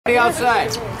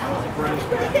Outside.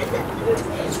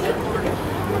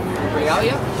 Everybody out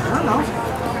yet? I don't know.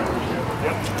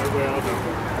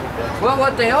 Well,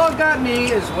 what they all got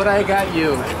me is what I got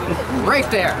you. Right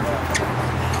there.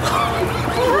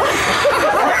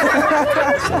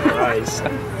 Nice.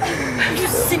 Are you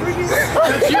serious?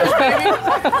 Cheers, baby.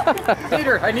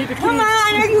 Peter, I need to keep. Come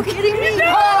on, are you kidding me?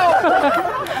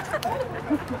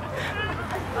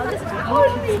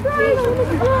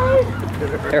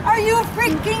 Are you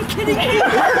freaking kidding me?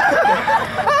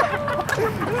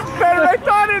 Better I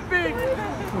thought it'd be.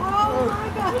 Oh my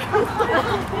God.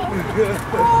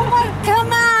 Oh my,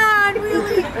 come on,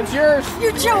 really? It's yours.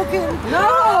 You're joking.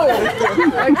 No!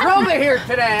 I drove it here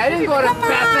today. I didn't go to Come on,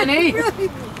 Bethany. really?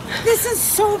 This is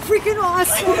so freaking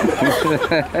awesome.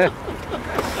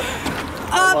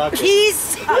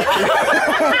 Peace.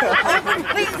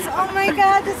 Please, oh my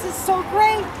God, this is so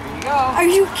great. Go. Are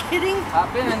you kidding?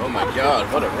 Hop in. Oh my God,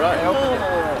 what a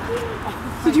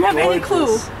ride. Did you have any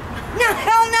clue? No,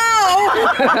 hell no.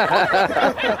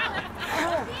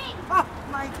 Oh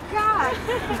my God.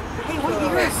 Hey, what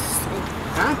year is this thing?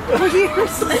 Huh? What year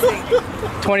is this thing?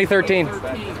 2013.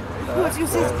 What's your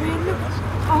sister?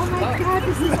 Oh my God,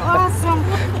 this is awesome.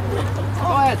 Go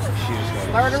ahead.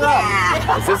 Start her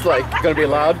up. Is this like gonna be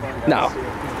loud? No.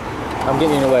 I'm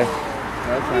getting in the way.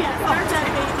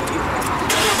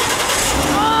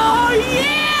 Oh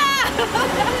yeah!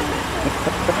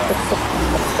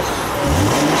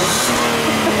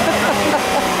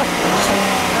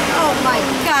 Oh my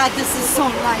God, this is so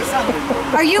nice.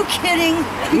 Are you kidding?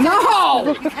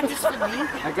 No! You got this for me?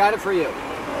 I got it for you.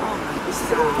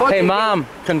 Hey, Mom,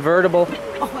 convertible.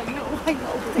 Oh, I know.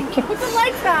 Thank you. Put the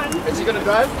lights on. Is he gonna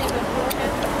drive?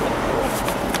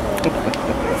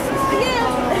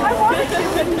 Yeah, I wanted to.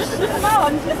 Come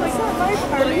on, it's like not my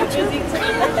party.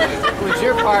 It was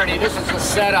your party. This is a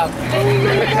setup.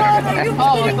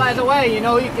 Oh, and by the way, you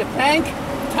know who you could thank?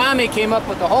 Tommy came up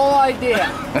with the whole idea.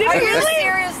 Are you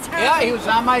serious, Tom? Yeah, he was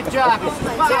on my job. He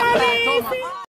says, "Bob, I told him."